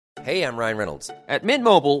Hey, I'm Ryan Reynolds. At Mint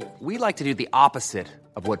Mobile, we like to do the opposite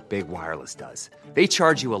of what Big Wireless does. They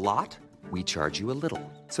charge you a lot, we charge you a little.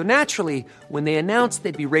 So naturally, when they announced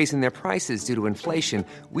they'd be raising their prices due to inflation,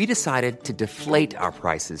 we decided to deflate our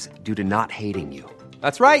prices due to not hating you.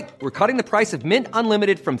 That's right. We're cutting the price of Mint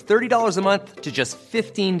Unlimited from $30 a month to just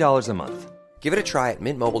 $15 a month. Give it a try at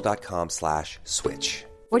mintmobile.com/switch.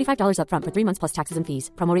 $45 up front for 3 months plus taxes and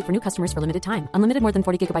fees. Promo rate for new customers for limited time. Unlimited more than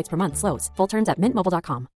 40 gigabytes per month. Slows full terms at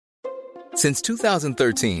mintmobile.com. Since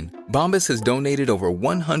 2013, Bombas has donated over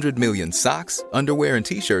 100 million socks, underwear, and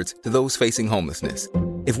T-shirts to those facing homelessness.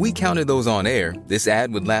 If we counted those on air, this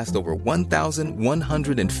ad would last over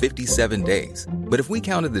 1,157 days. But if we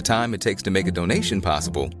counted the time it takes to make a donation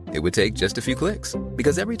possible, it would take just a few clicks.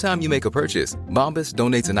 Because every time you make a purchase, Bombas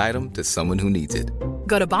donates an item to someone who needs it.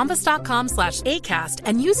 Go to bombas.com/ACAST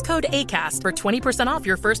and use code ACAST for 20% off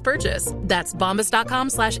your first purchase. That's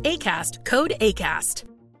bombas.com/ACAST, code ACAST.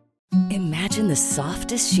 Imagine the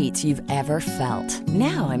softest sheets you've ever felt.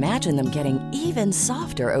 Now imagine them getting even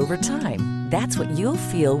softer over time. That's what you'll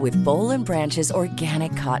feel with Boll & Branch's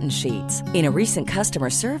organic cotton sheets. In a recent customer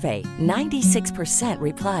survey, 96%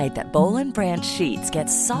 replied that Boll & Branch sheets get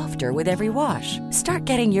softer with every wash. Start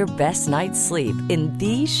getting your best night's sleep in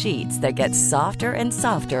these sheets that get softer and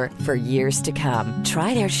softer for years to come.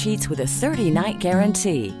 Try their sheets with a 30-night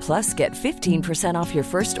guarantee. Plus, get 15% off your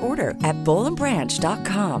first order at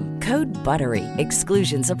bollandbranch.com. Code BUTTERY.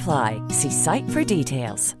 Exclusions apply. See site for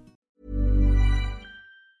details.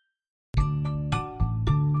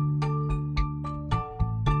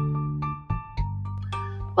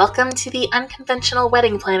 Welcome to the Unconventional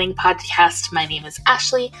Wedding Planning Podcast. My name is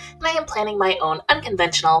Ashley, and I am planning my own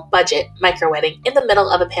unconventional budget micro-wedding in the middle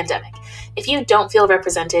of a pandemic. If you don't feel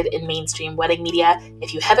represented in mainstream wedding media,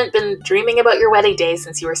 if you haven't been dreaming about your wedding day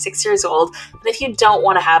since you were 6 years old, and if you don't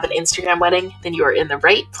want to have an Instagram wedding, then you are in the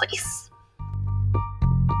right place.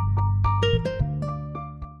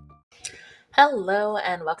 Hello,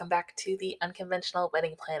 and welcome back to the Unconventional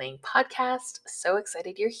Wedding Planning Podcast. So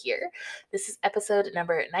excited you're here. This is episode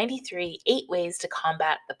number 93, 8 Ways to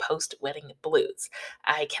Combat the Post-Wedding Blues.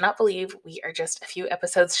 I cannot believe we are just a few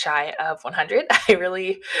episodes shy of 100. I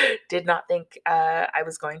really did not think I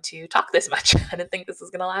was going to talk this much. I didn't think this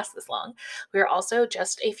was going to last this long. We are also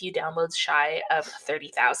just a few downloads shy of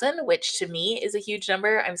 30,000, which to me is a huge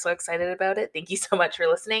number. I'm so excited about it. Thank you so much for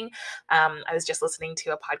listening. I was just listening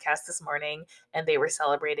to a podcast this morning, and they were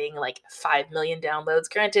celebrating like 5 million downloads.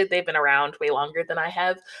 Granted, they've been around way longer than I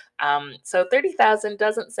have. So 30,000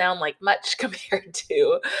 doesn't sound like much compared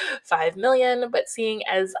to 5 million, but seeing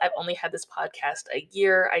as I've only had this podcast a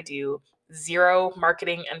year, I do zero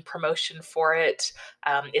marketing and promotion for it.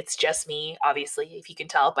 It's just me, obviously, if you can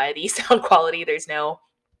tell by the sound quality, there's no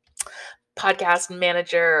podcast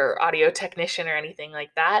manager or audio technician or anything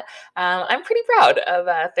like that. I'm pretty proud of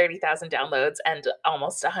 30,000 downloads and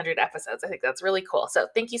almost 100 episodes. I think that's really cool. So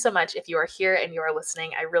thank you so much if you are here and you are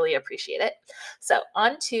listening. I really appreciate it. So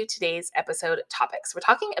on to today's episode topics. We're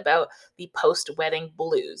talking about the post-wedding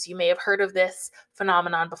blues. You may have heard of this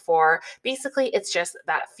phenomenon before. Basically, it's just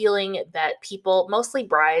that feeling that people, mostly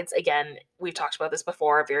brides, again, we've talked about this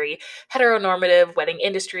before, very heteronormative wedding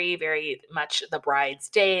industry, very much the bride's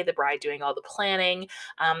day, the bride doing all the planning.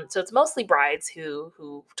 So it's mostly brides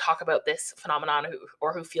who talk about this phenomenon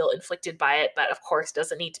or who feel inflicted by it, but of course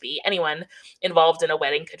doesn't need to be. Anyone involved in a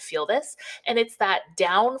wedding could feel this. And it's that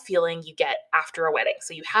down feeling you get after a wedding.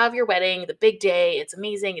 So you have your wedding, the big day, it's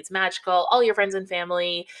amazing, it's magical, all your friends and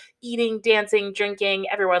family, eating, dancing, drinking,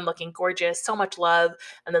 everyone looking gorgeous, so much love.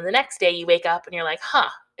 And then the next day you wake up and you're like,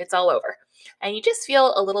 it's all over. And you just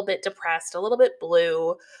feel a little bit depressed, a little bit blue,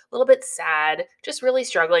 a little bit sad, just really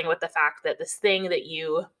struggling with the fact that this thing that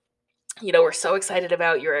you were so excited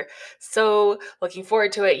about, you're so looking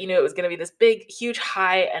forward to it, it was going to be this big, huge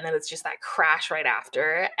high, and then it's just that crash right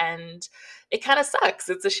after. And it kind of sucks.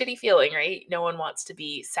 It's a shitty feeling, right? No one wants to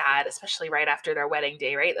be sad, especially right after their wedding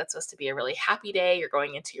day, right? That's supposed to be a really happy day. You're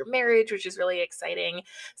going into your marriage, which is really exciting.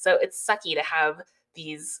 So it's sucky to have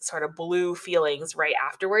these sort of blue feelings right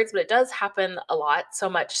afterwards, but it does happen a lot, so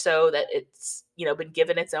much so that it's, been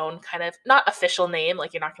given its own kind of, not official name,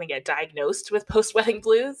 like you're not going to get diagnosed with post-wedding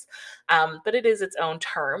blues, but it is its own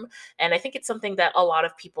term. And I think it's something that a lot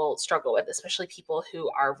of people struggle with, especially people who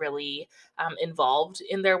are really involved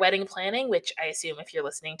in their wedding planning, which I assume if you're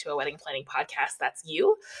listening to a wedding planning podcast, that's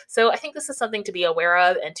you. So I think this is something to be aware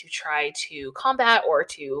of and to try to combat or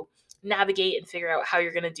to navigate and figure out how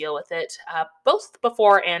you're going to deal with it, both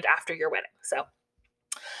before and after your wedding. So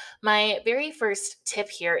my very first tip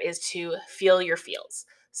here is to feel your feels.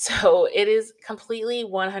 So it is completely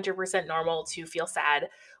 100% normal to feel sad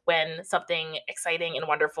when something exciting and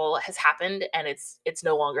wonderful has happened and it's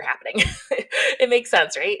no longer happening. It makes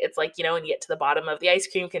sense, right? It's like, when you get to the bottom of the ice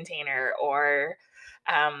cream container, or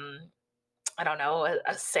I don't know,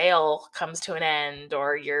 a sale comes to an end,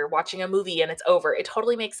 or you're watching a movie and it's over. It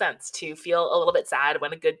totally makes sense to feel a little bit sad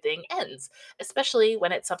when a good thing ends, especially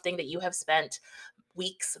when it's something that you have spent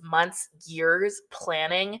weeks, months, years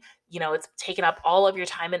planning. It's taken up all of your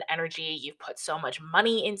time and energy. You've put so much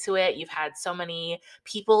money into it. You've had so many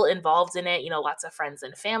people involved in it, lots of friends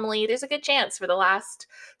and family. There's a good chance for the last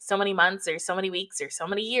so many months or so many weeks or so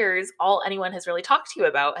many years, all anyone has really talked to you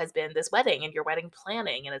about has been this wedding and your wedding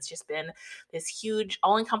planning. And it's just been this huge,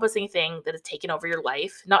 all encompassing thing that has taken over your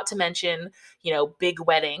life, not to mention, big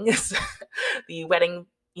weddings, the wedding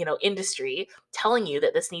industry telling you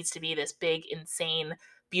that this needs to be this big, insane,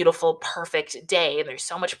 beautiful, perfect day. And there's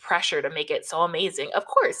so much pressure to make it so amazing. Of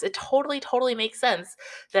course, it totally makes sense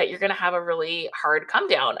that you're going to have a really hard come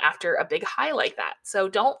down after a big high like that. So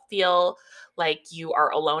don't feel like you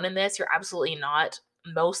are alone in this. You're absolutely not.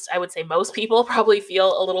 I would say most people probably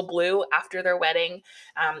feel a little blue after their wedding.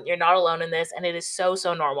 You're not alone in this. And it is so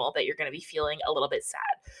normal that you're going to be feeling a little bit sad.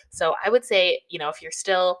 So I would say, if you're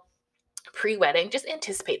still pre-wedding, just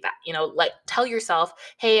anticipate that, like tell yourself,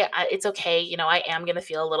 hey, it's okay. I am going to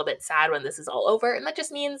feel a little bit sad when this is all over. And that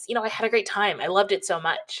just means, I had a great time. I loved it so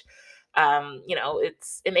much.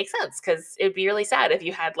 It makes sense, because it'd be really sad if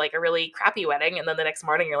you had like a really crappy wedding and then the next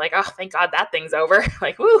morning you're like, oh, thank God that thing's over.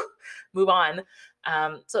 Like, woo, move on.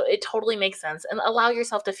 So it totally makes sense, and allow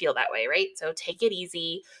yourself to feel that way, right? So take it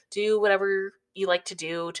easy, do whatever you like to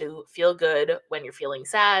do to feel good when you're feeling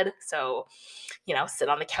sad. So, sit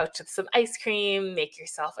on the couch with some ice cream, make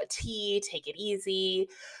yourself a tea, take it easy,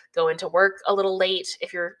 go into work a little late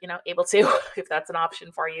if you're, able to, if that's an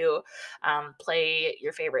option for you. Play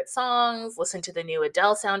your favorite songs, listen to the new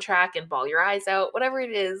Adele soundtrack and bawl your eyes out, whatever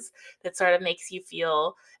it is that sort of makes you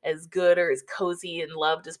feel as good or as cozy and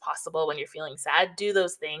loved as possible when you're feeling sad. Do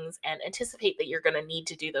those things and anticipate that you're going to need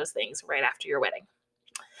to do those things right after your wedding.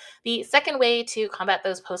 The second way to combat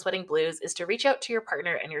those post-wedding blues is to reach out to your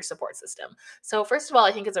partner and your support system. So first of all,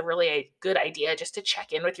 I think it's a really good idea just to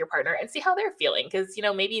check in with your partner and see how they're feeling, because,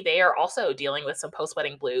 maybe they are also dealing with some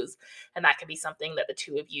post-wedding blues, and that could be something that the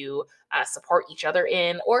two of you support each other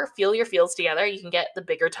in, or feel your feels together. You can get the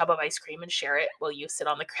bigger tub of ice cream and share it while you sit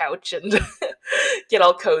on the couch and get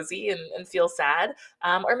all cozy and feel sad.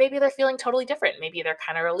 Or maybe they're feeling totally different. Maybe they're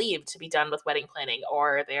kind of relieved to be done with wedding planning,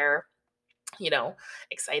 or they're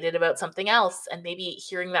excited about something else. And maybe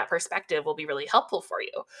hearing that perspective will be really helpful for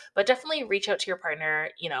you. But definitely reach out to your partner,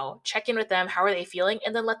 check in with them. How are they feeling?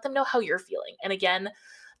 And then let them know how you're feeling. And again,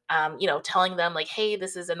 telling them like, hey,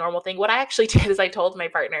 this is a normal thing. What I actually did is I told my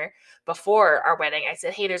partner before our wedding, I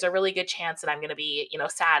said, hey, there's a really good chance that I'm going to be,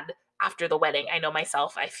 sad after the wedding. I know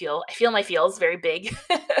myself, I feel my feels very big.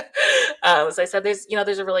 So I said, there's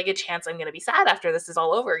a really good chance I'm going to be sad after this is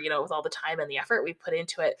all over, with all the time and the effort we put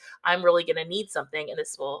into it. I'm really going to need something. And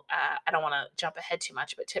this will, I don't want to jump ahead too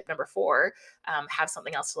much, but tip number 4, have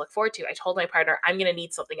something else to look forward to. I told my partner, I'm going to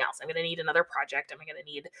need something else. I'm going to need another project. I'm going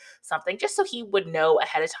to need something, just so he would know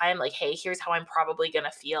ahead of time, like, hey, here's how I'm probably going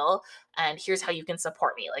to feel. And here's how you can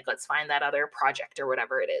support me. Like, let's find that other project or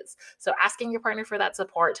whatever it is. So asking your partner for that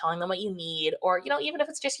support, telling them what you need, or, even if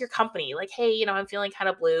it's just your company, like, hey, I'm feeling kind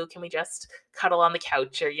of blue. Can we just cuddle on the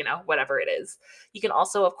couch, or, whatever it is. You can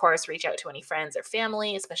also, of course, reach out to any friends or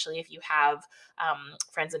family, especially if you have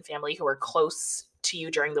friends and family who are close to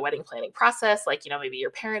you during the wedding planning process. Like, maybe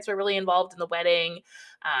your parents were really involved in the wedding.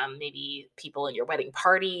 Maybe people in your wedding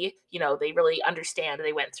party, they really understand,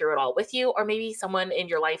 they went through it all with you. Or maybe someone in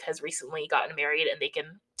your life has recently gotten married and they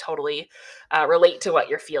can totally relate to what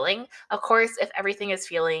you're feeling. Of course, if everything is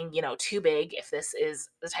feeling, too big, if this is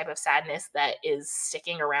the type of sadness that is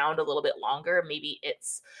sticking around a little bit longer, maybe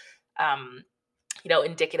it's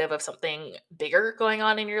indicative of something bigger going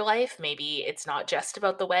on in your life. Maybe it's not just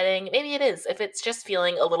about the wedding. Maybe it is. If it's just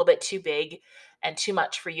feeling a little bit too big and too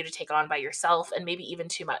much for you to take on by yourself, and maybe even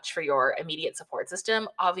too much for your immediate support system,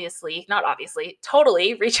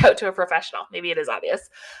 totally reach out to a professional. Maybe it is obvious,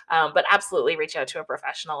 but absolutely reach out to a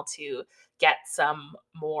professional to get some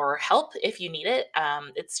more help if you need it.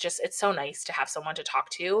 It's so nice to have someone to talk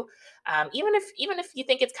to. Even if you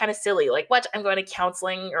think it's kind of silly, like, what, I'm going to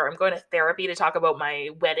counseling or I'm going to therapy to talk about my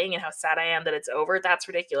wedding and how sad I am that it's over. That's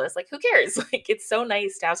ridiculous. Like, who cares? Like, it's so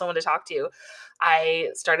nice to have someone to talk to. I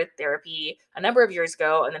started therapy a number of years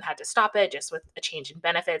ago and then had to stop it just with a change in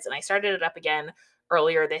benefits. And I started it up again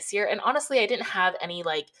earlier this year. And honestly, I didn't have any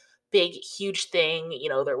like big, huge thing.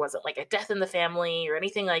 There wasn't like a death in the family or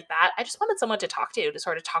anything like that. I just wanted someone to talk to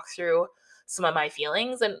sort of talk through some of my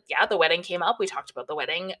feelings. And yeah, the wedding came up. We talked about the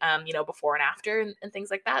wedding, before and after and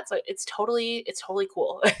things like that. So it's totally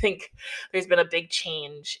cool. I think there's been a big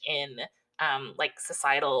change in like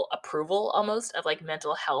societal approval almost of like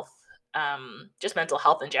mental health, just mental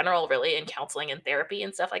health in general, really, and counseling and therapy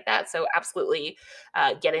and stuff like that. So absolutely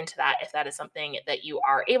get into that if that is something that you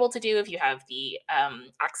are able to do, if you have the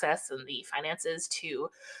access and the finances to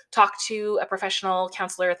talk to a professional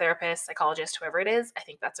counselor, therapist, psychologist, whoever it is. I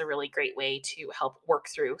think that's a really great way to help work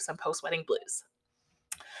through some post-wedding blues.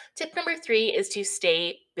 Tip number 3 is to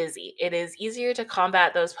stay busy. It is easier to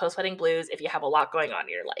combat those post-wedding blues if you have a lot going on in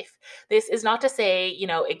your life. This is not to say,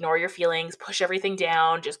 ignore your feelings, push everything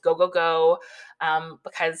down, just go, go, go.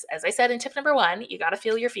 Because as I said in tip number 1, you got to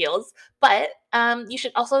feel your feels, but you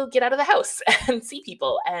should also get out of the house and see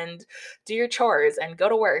people and do your chores and go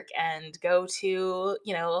to work and go to,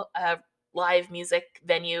 a live music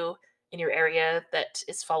venue in your area that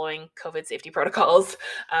is following COVID safety protocols.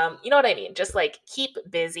 You know what I mean? Just like keep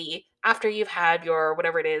busy after you've had your,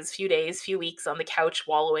 whatever it is, few days, few weeks on the couch,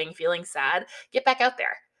 wallowing, feeling sad, get back out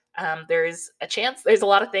there. There's a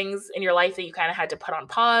lot of things in your life that you kind of had to put on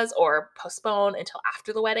pause or postpone until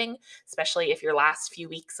after the wedding, especially if your last few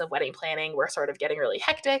weeks of wedding planning were sort of getting really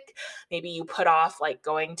hectic. Maybe you put off like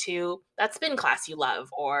going to that spin class you love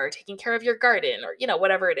or taking care of your garden or,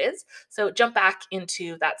 whatever it is. So jump back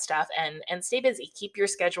into that stuff and stay busy. Keep your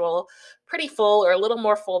schedule pretty full or a little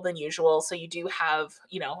more full than usual. So you do have,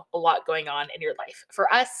 a lot going on in your life.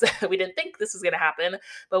 For us, we didn't think this was going to happen,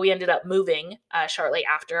 but we ended up moving shortly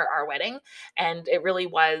after our wedding. And it really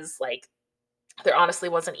was like, there honestly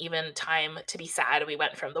wasn't even time to be sad. We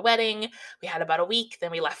went from the wedding, we had about a week, then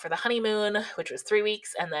we left for the honeymoon, which was 3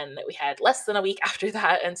 weeks. And then we had less than a week after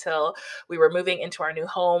that until we were moving into our new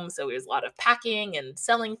home. So it was a lot of packing and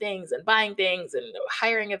selling things and buying things and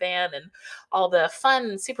hiring a van and all the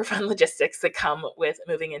super fun logistics that come with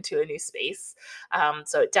moving into a new space.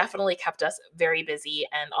 So it definitely kept us very busy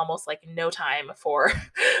and almost like no time for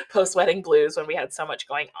post-wedding blues when we had so much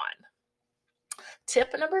going on.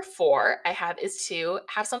 Tip number 4 I have is to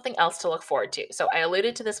have something else to look forward to. So I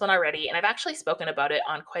alluded to this one already, and I've actually spoken about it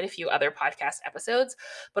on quite a few other podcast episodes,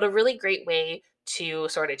 but a really great way to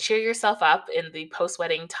sort of cheer yourself up in the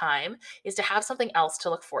post-wedding time is to have something else to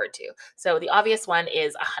look forward to. So the obvious one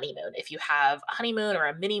is a honeymoon. If you have a honeymoon or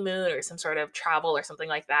a mini moon or some sort of travel or something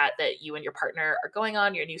like that you and your partner are going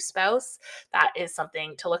on, your new spouse, that is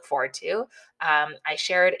something to look forward to. I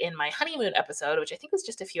shared in my honeymoon episode, which I think was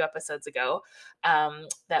just a few episodes ago,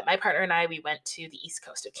 that my partner and I, we went to the east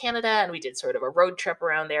coast of Canada and we did sort of a road trip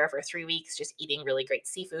around there for 3 weeks, just eating really great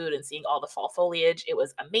seafood and seeing all the fall foliage. It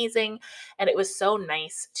was amazing. And it was so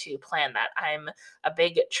nice to plan that. I'm a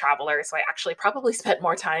big traveler, so I actually probably spent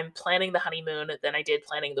more time planning the honeymoon than I did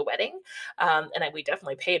planning the wedding. And we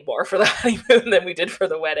definitely paid more for the honeymoon than we did for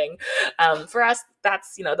the wedding. For us,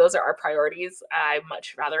 that's, those are our priorities. I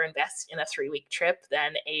much rather invest in a 3-week trip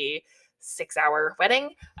than a 6-hour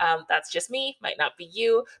wedding. That's just me, might not be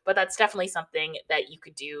you, but that's definitely something that you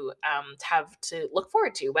could do to have to look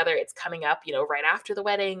forward to, whether it's coming up, right after the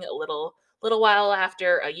wedding, a little while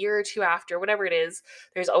after, a year or two after, whatever it is.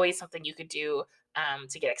 There's always something you could do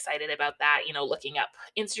to get excited about that, looking up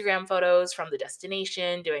Instagram photos from the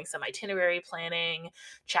destination, doing some itinerary planning,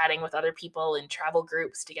 chatting with other people in travel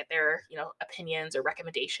groups to get their, opinions or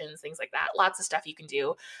recommendations, things like that. Lots of stuff you can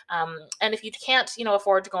do. And if you can't,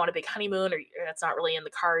 afford to go on a big honeymoon or that's not really in the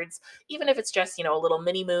cards, even if it's just, a little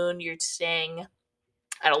mini moon, you're staying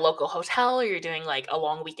at a local hotel or you're doing like a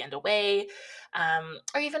long weekend away,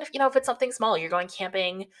 or even if, if it's something small, you're going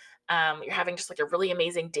camping, you're having just like a really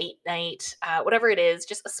amazing date night, whatever it is,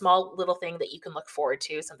 just a small little thing that you can look forward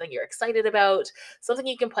to, something you're excited about, something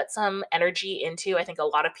you can put some energy into. I think a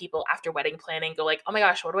lot of people after wedding planning go like, oh my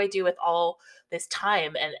gosh, what do I do with all this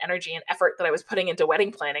time and energy and effort that I was putting into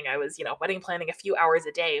wedding planning? I was, wedding planning a few hours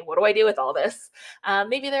a day. What do I do with all this?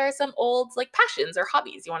 Maybe there are some old like passions or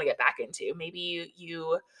hobbies you want to get back into. Maybe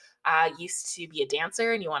you used to be a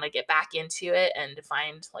dancer and you want to get back into it and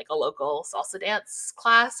find like a local salsa dance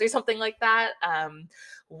class or something like that.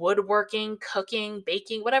 Woodworking, cooking,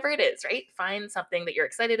 baking, whatever it is, right? Find something that you're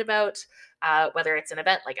excited about, whether it's an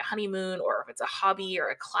event like a honeymoon or if it's a hobby or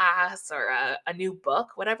a class or a new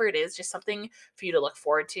book, whatever it is, just something for you to look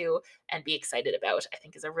forward to and be excited about, I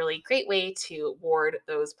think is a really great way to ward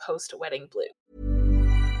those post-wedding blues.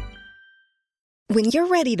 When you're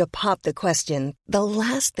ready to pop the question, the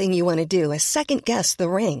last thing you want to do is second-guess the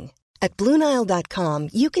ring. At BlueNile.com,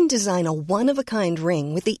 you can design a one-of-a-kind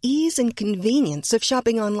ring with the ease and convenience of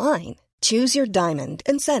shopping online. Choose your diamond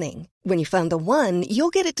and setting. When you find the one, you'll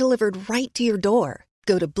get it delivered right to your door.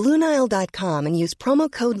 Go to BlueNile.com and use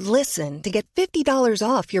promo code LISTEN to get $50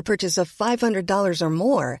 off your purchase of $500 or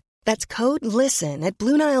more. That's code LISTEN at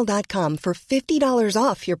BlueNile.com for $50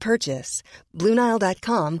 off your purchase.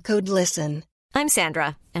 BlueNile.com, code LISTEN. I'm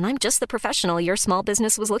Sandra, and I'm just the professional your small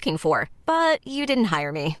business was looking for. But you didn't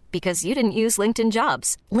hire me because you didn't use LinkedIn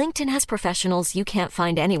Jobs. LinkedIn has professionals you can't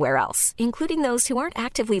find anywhere else, including those who aren't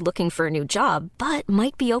actively looking for a new job, but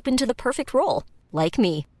might be open to the perfect role, like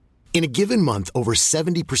me. In a given month, over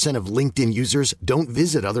 70% of LinkedIn users don't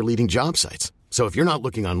visit other leading job sites. So if you're not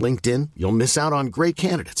looking on LinkedIn, you'll miss out on great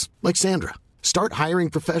candidates like Sandra. Start hiring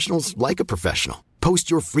professionals like a professional. Post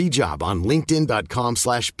your free job on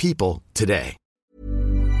linkedin.com/people today.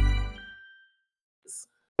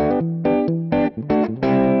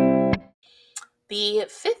 The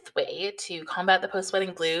fifth way to combat the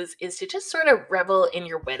post-wedding blues is to just sort of revel in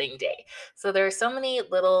your wedding day. So there are so many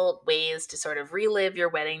little ways to sort of relive your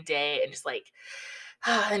wedding day and just like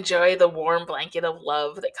enjoy the warm blanket of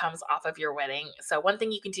love that comes off of your wedding. So one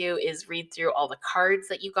thing you can do is read through all the cards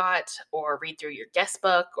that you got, or read through your guest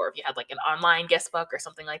book, or if you had like an online guest book or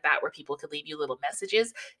something like that where people could leave you little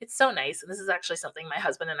messages. It's so nice. And this is actually something my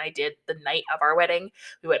husband and I did the night of our wedding.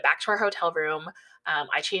 We went back to our hotel room.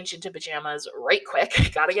 I changed into pajamas right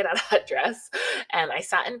quick, got to get out of that dress. And I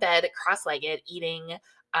sat in bed cross-legged eating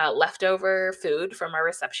leftover food from our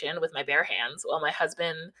reception with my bare hands while my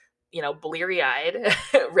husband, bleary-eyed,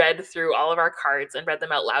 read through all of our cards and read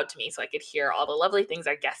them out loud to me so I could hear all the lovely things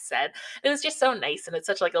our guests said. It was just so nice, and it's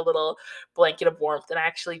such like a little blanket of warmth. And I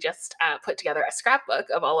actually just put together a scrapbook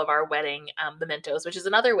of all of our wedding mementos, which is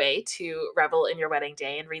another way to revel in your wedding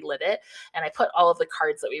day and relive it. And I put all of the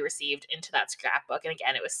cards that we received into that scrapbook. And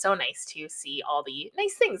again, it was so nice to see all the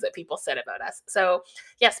nice things that people said about us. So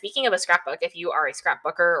yeah, speaking of a scrapbook, if you are a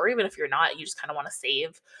scrapbooker, or even if you're not, you just kind of want to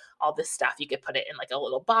save all this stuff, you could put it in like a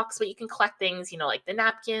little box, but you can collect things, like the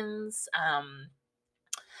napkins,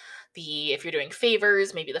 if you're doing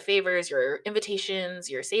favors, maybe the favors, your invitations,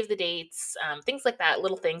 your save the dates, things like that,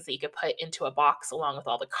 little things that you could put into a box along with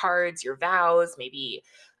all the cards, your vows, maybe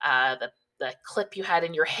the clip you had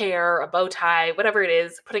in your hair, a bow tie, whatever it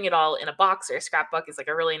is, putting it all in a box or a scrapbook is like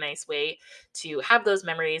a really nice way to have those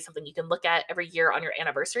memories, something you can look at every year on your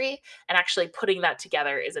anniversary. And actually putting that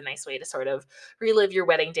together is a nice way to sort of relive your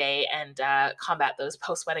wedding day and combat those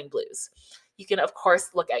post-wedding blues. You can, of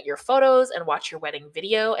course, look at your photos and watch your wedding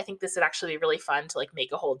video. I think this would actually be really fun to like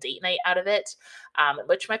make a whole date night out of it,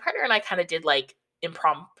 which my partner and I kind of did like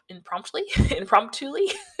impromptuly.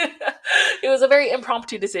 It was a very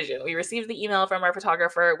impromptu decision. We received the email from our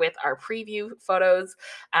photographer with our preview photos,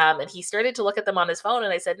 and he started to look at them on his phone,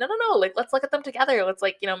 and I said, no, like, let's look at them together. Let's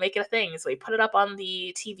make it a thing. So we put it up on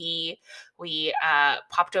the TV. We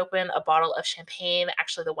popped open a bottle of champagne,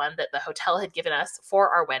 actually the one that the hotel had given us for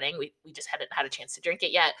our wedding. We just hadn't had a chance to drink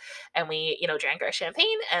it yet. And we, drank our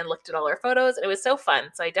champagne and looked at all our photos, and it was so fun.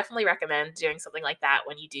 So I definitely recommend doing something like that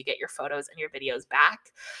when you do get your photos and your videos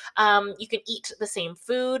back. You can eat the same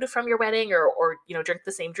food from your wedding or drink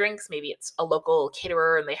the same drinks. Maybe it's a local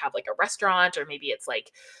caterer and they have like a restaurant, or maybe it's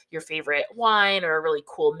like your favorite wine or a really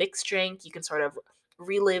cool mixed drink. You can sort of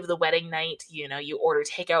relive the wedding night. You order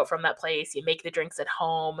takeout from that place, you make the drinks at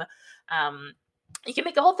home. You can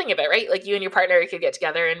make a whole thing of it, right? Like you and your partner could get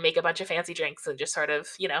together and make a bunch of fancy drinks and just sort of,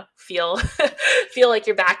 feel like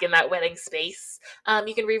you're back in that wedding space.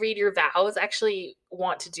 You can reread your vows. Actually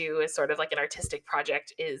want to do as sort of like an artistic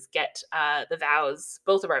project is get the vows,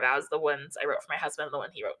 both of our vows, the ones I wrote for my husband and the one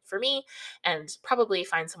he wrote for me, and probably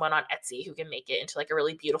find someone on Etsy who can make it into like a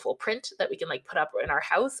really beautiful print that we can like put up in our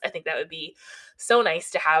house. I think that would be so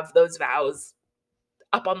nice to have those vows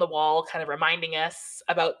up on the wall, kind of reminding us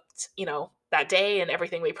about, that day and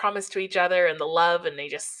everything we promised to each other and the love. And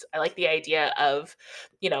I like the idea of,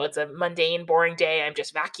 it's a mundane, boring day. I'm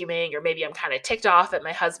just vacuuming, or maybe I'm kind of ticked off at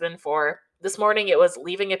my husband for this morning. It was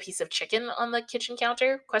leaving a piece of chicken on the kitchen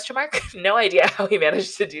counter, ? No idea how he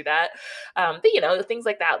managed to do that. But things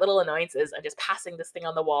like that, little annoyances, and just passing this thing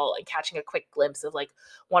on the wall and catching a quick glimpse of like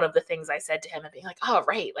one of the things I said to him and being like, oh,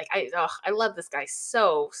 right. Like I love this guy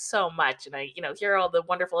so, so much. And I, hear all the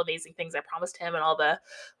wonderful, amazing things I promised him and all the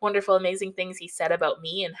wonderful, amazing things he said about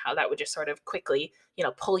me, and how that would just sort of quickly,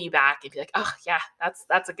 pull you back and be like, oh yeah,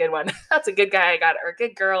 that's a good one. That's a good guy I got, or a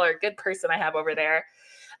good girl, or a good person I have over there.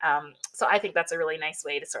 So I think that's a really nice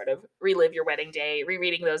way to sort of relive your wedding day,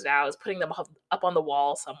 rereading those vows, putting them up on the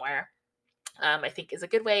wall somewhere, I think is a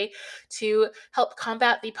good way to help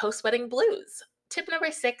combat the post-wedding blues. Tip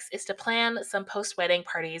number 6 is to plan some post-wedding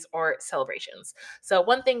parties or celebrations. So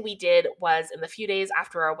one thing we did was in the few days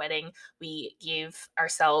after our wedding, we gave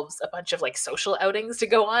ourselves a bunch of like social outings to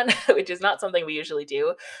go on, which is not something we usually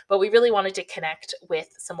do, but we really wanted to connect with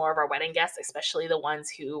some more of our wedding guests, especially the ones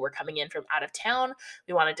who were coming in from out of town.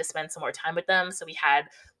 We wanted to spend some more time with them. So we had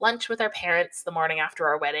lunch with our parents the morning after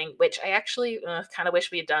our wedding, which I actually kind of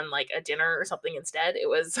wish we had done like a dinner or something instead. It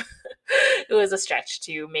was it was a stretch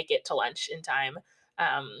to make it to lunch in time,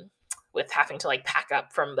 with having to like pack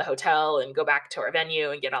up from the hotel and go back to our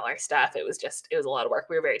venue and get all our stuff. It was a lot of work.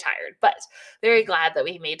 We were very tired, but very glad that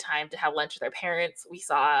we made time to have lunch with our parents. We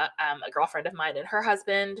saw a girlfriend of mine and her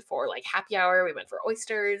husband for like happy hour. We went for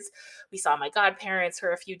oysters. We saw my godparents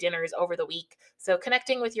for a few dinners over the week. So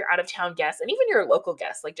connecting with your out of town guests and even your local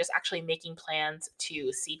guests, like just actually making plans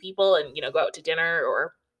to see people and, go out to dinner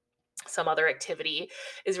or some other activity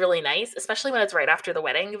is really nice, especially when it's right after the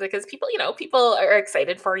wedding, because people are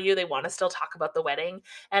excited for you. They want to still talk about the wedding.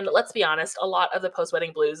 And let's be honest, a lot of the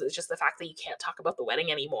post-wedding blues is just the fact that you can't talk about the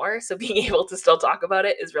wedding anymore. So being able to still talk about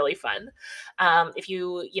it is really fun. If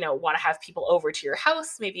you want to have people over to your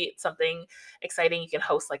house, maybe it's something exciting. You can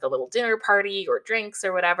host like a little dinner party or drinks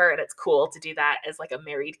or whatever. And it's cool to do that as like a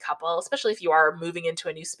married couple, especially if you are moving into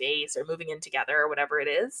a new space or moving in together or whatever it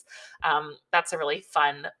is. That's a really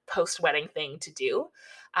fun post-wedding thing to do.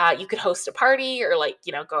 You could host a party or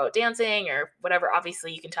go out dancing or whatever.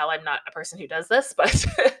 Obviously, you can tell I'm not a person who does this, but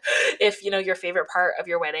if, your favorite part of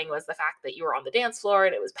your wedding was the fact that you were on the dance floor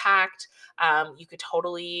and it was packed, you could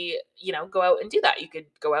totally, go out and do that. You could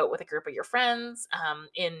go out with a group of your friends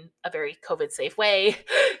in a very COVID safe way,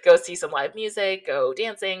 go see some live music, go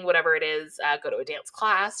dancing, whatever it is, go to a dance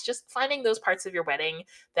class, just finding those parts of your wedding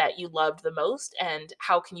that you loved the most and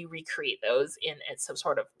how can you recreate those in some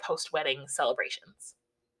sort of post-wedding celebrations.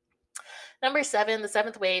 Number 7, the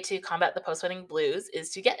 7th way to combat the post-wedding blues is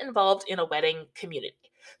to get involved in a wedding community.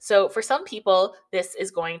 So for some people, this is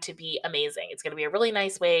going to be amazing. It's going to be a really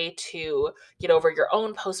nice way to get over your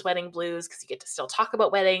own post-wedding blues because you get to still talk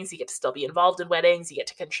about weddings, you get to still be involved in weddings, you get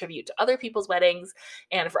to contribute to other people's weddings.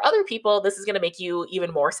 And for other people, this is going to make you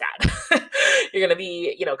even more sad. You're going to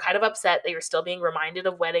be, kind of upset that you're still being reminded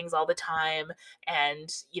of weddings all the time. And,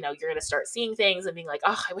 you're going to start seeing things and being like,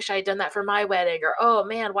 oh, I wish I had done that for my wedding. Or, oh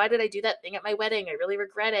man, why did I do that thing at my wedding? I really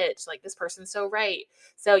regret it. It's like, this person's so right.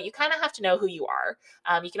 So you kind of have to know who you are.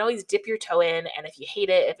 You can always dip your toe in. And if you hate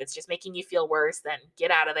it, if it's just making you feel worse, then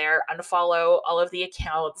get out of there, unfollow all of the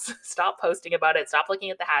accounts, stop posting about it, stop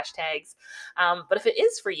looking at the hashtags. But if it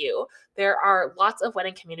is for you, there are lots of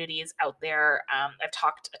wedding communities out there. I've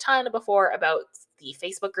talked a ton before about the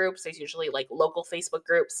Facebook groups. There's usually like local Facebook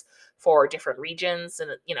groups for different regions,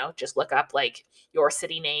 and just look up like your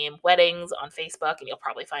city name weddings on Facebook and you'll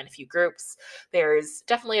probably find a few groups. There's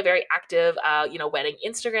definitely a very active wedding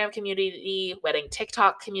Instagram community, wedding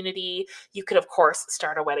TikTok community. You could of course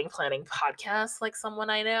start a wedding planning podcast like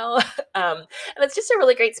someone I know. And it's just a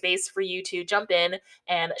really great space for you to jump in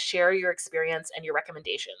and share your experience and your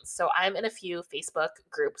recommendations. So I'm in a few Facebook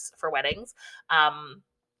groups for weddings. I'm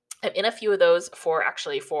in a few of those for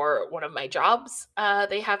one of my jobs.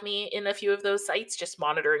 They have me in a few of those sites, just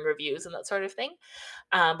monitoring reviews and that sort of thing.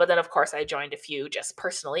 But then, of course, I joined a few just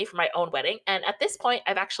personally for my own wedding. And at this point,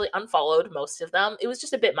 I've actually unfollowed most of them. It was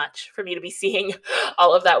just a bit much for me to be seeing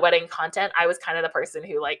all of that wedding content. I was kind of the person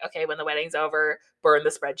who okay, when the wedding's over, burn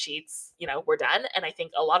the spreadsheets, we're done. And I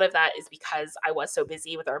think a lot of that is because I was so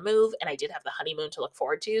busy with our move and I did have the honeymoon to look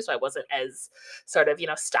forward to. So I wasn't as sort of,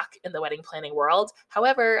 stuck in the wedding planning world.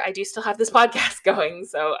 However, I do still have this podcast going.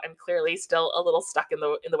 So I'm clearly still a little stuck in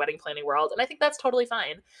the wedding planning world. And I think that's totally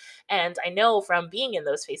fine. And I know from being in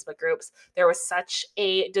those Facebook groups, there was such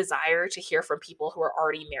a desire to hear from people who are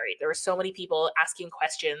already married. There were so many people asking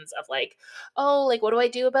questions of what do I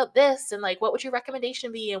do about this? And what would your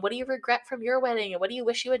recommendation be? And what do you regret from your wedding? And what do you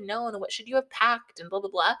wish you had known? And what should you have packed? And blah, blah,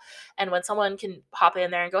 blah. And when someone can hop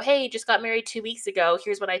in there and go, hey, just got married 2 weeks ago,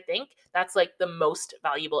 here's what I think, that's the most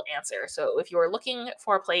valuable answer. So if you are looking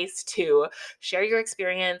for a place to share your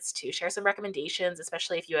experience, to share some recommendations,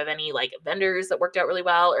 especially if you have any vendors that worked out really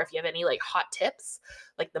well, or if you have any hot tips,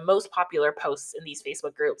 the most popular posts in these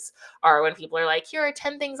Facebook groups are when people are like, here are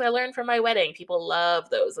 10 things I learned from my wedding. People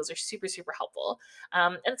love those. Those are super, super helpful.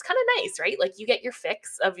 And it's kind of nice, right? You get your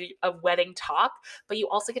fix of wedding talk, but you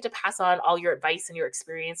also get to pass on all your advice and your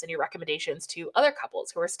experience and your recommendations to other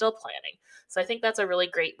couples who are still planning. So I think that's a really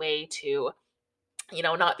great way to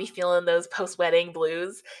not be feeling those post-wedding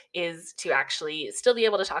blues, is to actually still be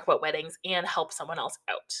able to talk about weddings and help someone else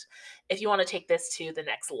out. if you want to take this to the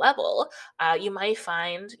next level, you may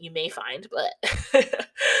find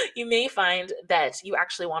that you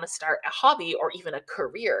actually want to start a hobby or even a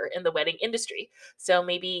career in the wedding industry. So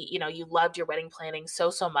maybe, you loved your wedding planning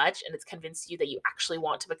so much, and it's convinced you that you actually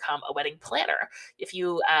want to become a wedding planner. If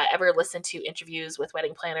you ever listen to interviews with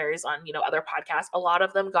wedding planners on, other podcasts, a lot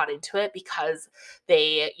of them got into it because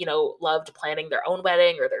they, loved planning their own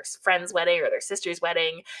wedding or their friend's wedding or their sister's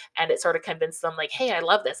wedding. And it sort of convinced them like, hey, I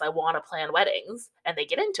love this. I want to plan weddings. And they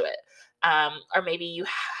get into it. Or maybe you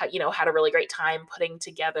had a really great time putting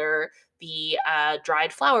together the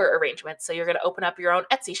dried flower arrangements. So you're going to open up your own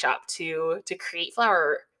Etsy shop to create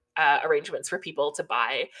flower arrangements for people to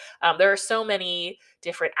buy. There are so many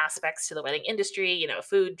different aspects to the wedding industry,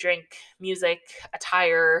 food, drink, music,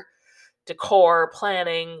 attire, decor,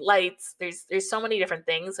 planning, lights. There's so many different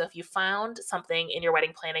things. So if you found something in your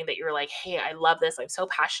wedding planning that you're like, hey, I love this, I'm so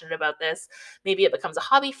passionate about this, maybe it becomes a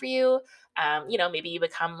hobby for you. Maybe you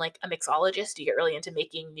become like a mixologist. You get really into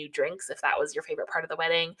making new drinks if that was your favorite part of the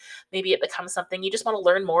wedding. Maybe it becomes something you just want to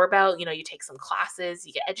learn more about. You take some classes,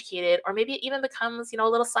 you get educated, or maybe it even becomes, a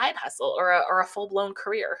little side hustle or a full-blown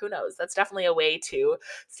career. Who knows? That's definitely a way to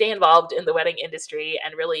stay involved in the wedding industry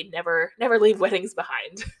and really never leave weddings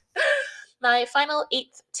behind. My final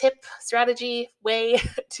 8th tip, strategy, way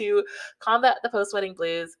to combat the post-wedding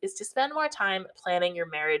blues is to spend more time planning your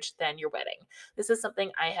marriage than your wedding. This is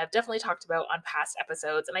something I have definitely talked about on past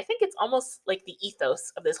episodes, and I think it's almost like the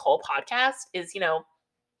ethos of this whole podcast is,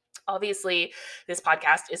 obviously, this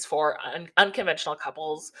podcast is for unconventional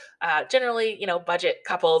couples, generally, budget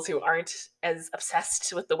couples who aren't as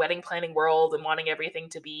obsessed with the wedding planning world and wanting everything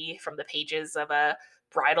to be from the pages of a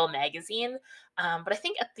bridal magazine. But I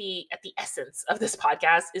think at the essence of this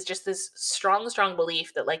podcast is just this strong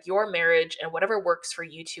belief that like your marriage and whatever works for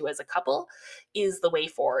you two as a couple is the way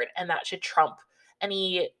forward, and that should trump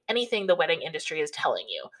anything the wedding industry is telling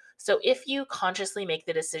you. So if you consciously make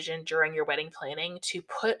the decision during your wedding planning to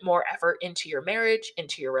put more effort into your marriage,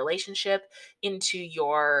 into your relationship, into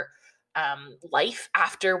your life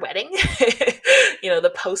after wedding,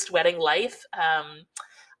 the post-wedding life,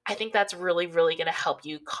 I think that's really, really going to help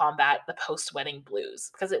you combat the post-wedding blues,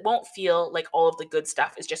 because it won't feel like all of the good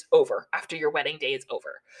stuff is just over after your wedding day is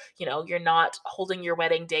over. You're not holding your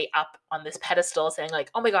wedding day up on this pedestal saying like,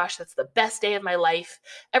 oh my gosh, that's the best day of my life.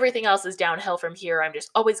 Everything else is downhill from here. I'm just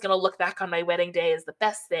always going to look back on my wedding day as the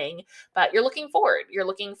best thing. But you're looking forward. You're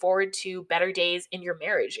looking forward to better days in your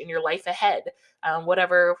marriage, in your life ahead,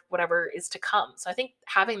 whatever is to come. So I think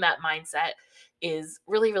having that mindset is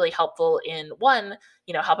really, really helpful in one,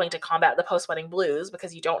 helping to combat the post-wedding blues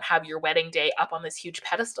because you don't have your wedding day up on this huge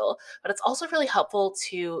pedestal, but it's also really helpful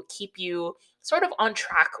to keep you sort of on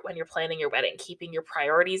track when you're planning your wedding, keeping your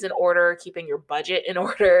priorities in order, keeping your budget in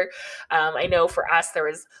order. I know for us, there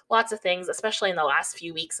was lots of things, especially in the last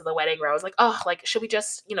few weeks of the wedding, where I was like, oh, like, should we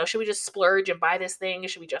just splurge and buy this thing?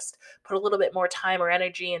 Should we just put a little bit more time or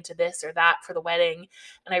energy into this or that for the wedding?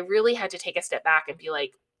 And I really had to take a step back and be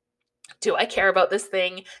like, do I care about this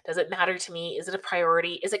thing? Does it matter to me? Is it a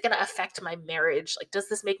priority? Is it going to affect my marriage? Like, does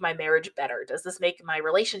this make my marriage better? Does this make my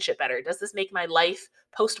relationship better? Does this make my life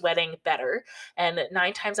post-wedding better? And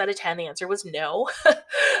 9 times out of 10, the answer was no.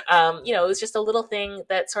 It was just a little thing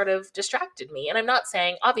that sort of distracted me. And I'm not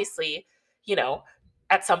saying, obviously,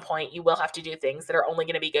 at some point you will have to do things that are only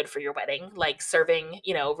going to be good for your wedding, like serving,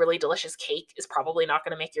 really delicious cake is probably not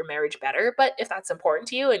going to make your marriage better. But if that's important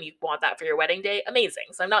to you and you want that for your wedding day, amazing.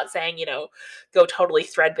 So I'm not saying, go totally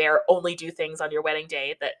threadbare, only do things on your wedding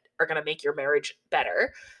day that are going to make your marriage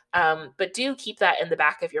better. But do keep that in the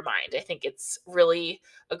back of your mind. I think it's really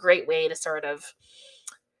a great way to sort of,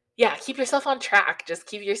 keep yourself on track. Just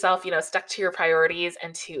keep yourself, stuck to your priorities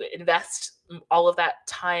and to invest all of that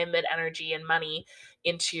time and energy and money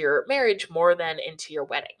into your marriage more than into your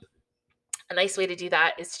wedding. A nice way to do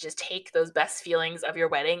that is to just take those best feelings of your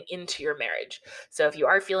wedding into your marriage. So if you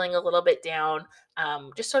are feeling a little bit down,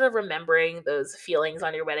 just sort of remembering those feelings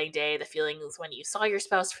on your wedding day, the feelings when you saw your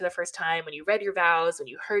spouse for the first time, when you read your vows, when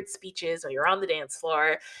you heard speeches, when you're on the dance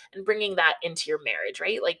floor, and bringing that into your marriage,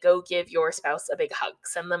 right? Like, go give your spouse a big hug,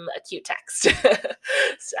 send them a cute text,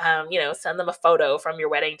 send them a photo from your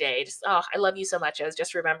wedding day. Just, oh, I love you so much. I was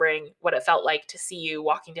just remembering what it felt like to see you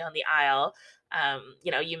walking down the aisle.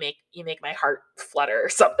 You make my heart flutter or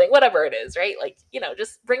something, whatever it is, right? Like,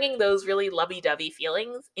 just bringing those really lovey-dovey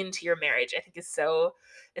feelings into your marriage, I think is so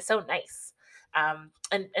nice.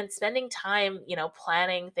 And spending time,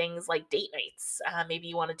 planning things like date nights. Maybe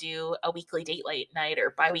you want to do a weekly date night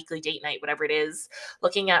or bi-weekly date night, whatever it is.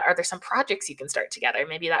 Looking at, are there some projects you can start together?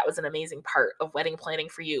 Maybe that was an amazing part of wedding planning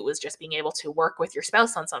for you, was just being able to work with your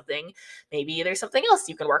spouse on something. Maybe there's something else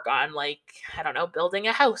you can work on, like, I don't know, building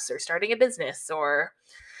a house or starting a business, or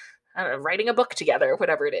I don't know, writing a book together,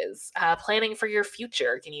 whatever it is. Planning for your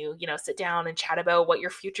future. Can you, sit down and chat about what your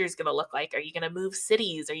future is going to look like? Are you going to move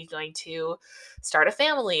cities? Are you going to start a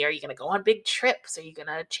family? Are you going to go on big trips? Are you going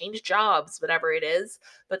to change jobs? Whatever it is.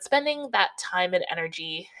 But spending that time and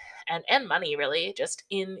energy and money, really, just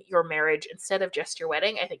in your marriage instead of just your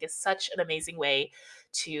wedding, I think is such an amazing way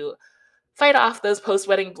to fight off those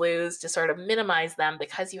post-wedding blues, to sort of minimize them,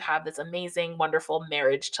 because you have this amazing, wonderful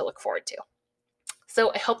marriage to look forward to.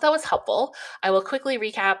 So I hope that was helpful. I will quickly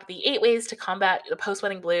recap the 8 ways to combat the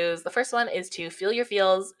post-wedding blues. The first one is to feel your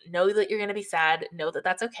feels, know that you're going to be sad, know that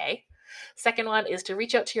that's okay. Second one is to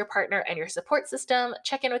reach out to your partner and your support system.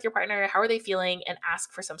 Check in with your partner. How are they feeling? And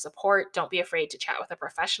ask for some support. Don't be afraid to chat with a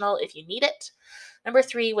professional if you need it. Number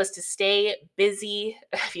 3 was to stay busy.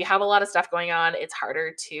 If you have a lot of stuff going on, it's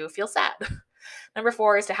harder to feel sad. Number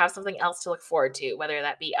 4 is to have something else to look forward to, whether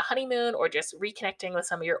that be a honeymoon or just reconnecting with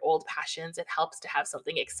some of your old passions. It helps to have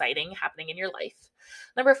something exciting happening in your life.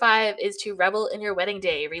 Number 5 is to revel in your wedding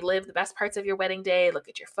day. Relive the best parts of your wedding day. Look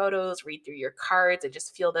at your photos, read through your cards, and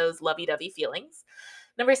just feel those lovey-dovey feelings.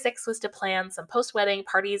 Number 6 was to plan some post-wedding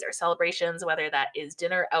parties or celebrations, whether that is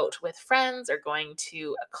dinner out with friends or going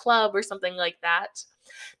to a club or something like that.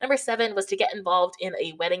 Number 7 was to get involved in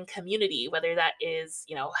a wedding community, whether that is,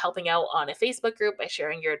 helping out on a Facebook group by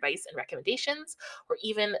sharing your advice and recommendations, or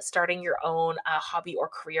even starting your own hobby or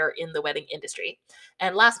career in the wedding industry.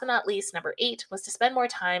 And last but not least, number 8 was to spend more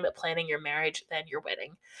time planning your marriage than your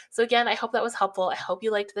wedding. So again, I hope that was helpful. I hope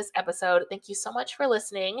you liked this episode. Thank you so much for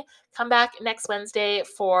listening. Come back next Wednesday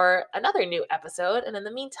for another new episode. And in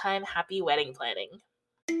the meantime, happy wedding planning.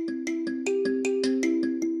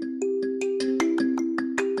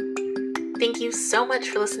 Thank you so much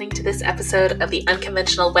for listening to this episode of the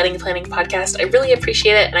Unconventional Wedding Planning Podcast. I really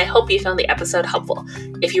appreciate it, and I hope you found the episode helpful.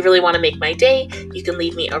 If you really want to make my day, you can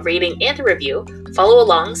leave me a rating and a review, follow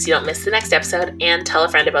along so you don't miss the next episode, and tell a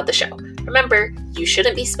friend about the show. Remember, you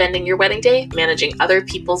shouldn't be spending your wedding day managing other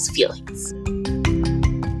people's feelings.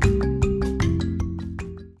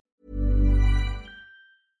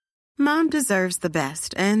 Mom deserves the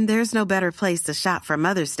best, and there's no better place to shop for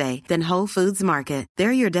Mother's Day than Whole Foods Market.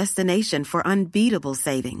 They're your destination for unbeatable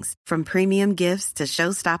savings, from premium gifts to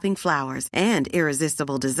show-stopping flowers and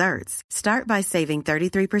irresistible desserts. Start by saving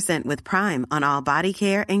 33% with Prime on all body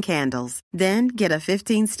care and candles. Then get a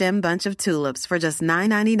 15-stem bunch of tulips for just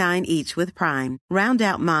 $9.99 each with Prime. Round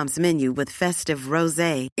out Mom's menu with festive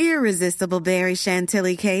rosé, irresistible berry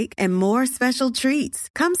chantilly cake, and more special treats.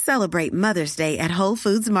 Come celebrate Mother's Day at Whole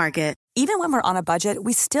Foods Market. Even when we're on a budget,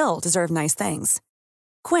 we still deserve nice things.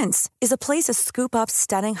 Quince is a place to scoop up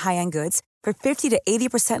stunning high-end goods for 50 to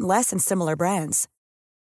 80% less than similar brands.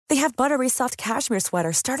 They have buttery soft cashmere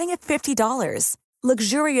sweaters starting at $50,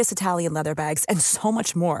 luxurious Italian leather bags, and so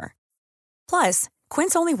much more. Plus,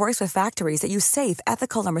 Quince only works with factories that use safe,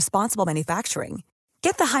 ethical, and responsible manufacturing.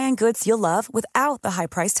 Get the high-end goods you'll love without the high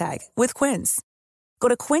price tag with Quince. Go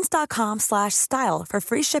to quince.com/style for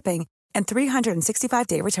free shipping and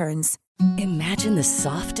 365-day returns. Imagine the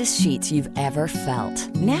softest sheets you've ever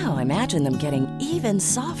felt. Now imagine them getting even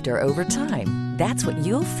softer over time. That's what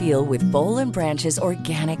you'll feel with Boll & Branch's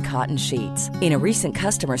organic cotton sheets. In a recent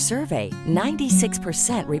customer survey,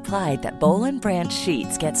 96% replied that Boll & Branch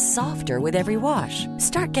sheets get softer with every wash.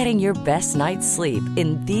 Start getting your best night's sleep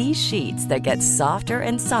in these sheets that get softer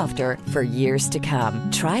and softer for years to come.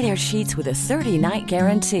 Try their sheets with a 30-night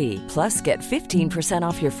guarantee. Plus, get 15%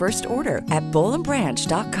 off your first order at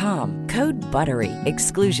bollandbranch.com. Code BUTTERY.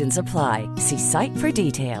 Exclusions apply. See site for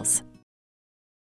details.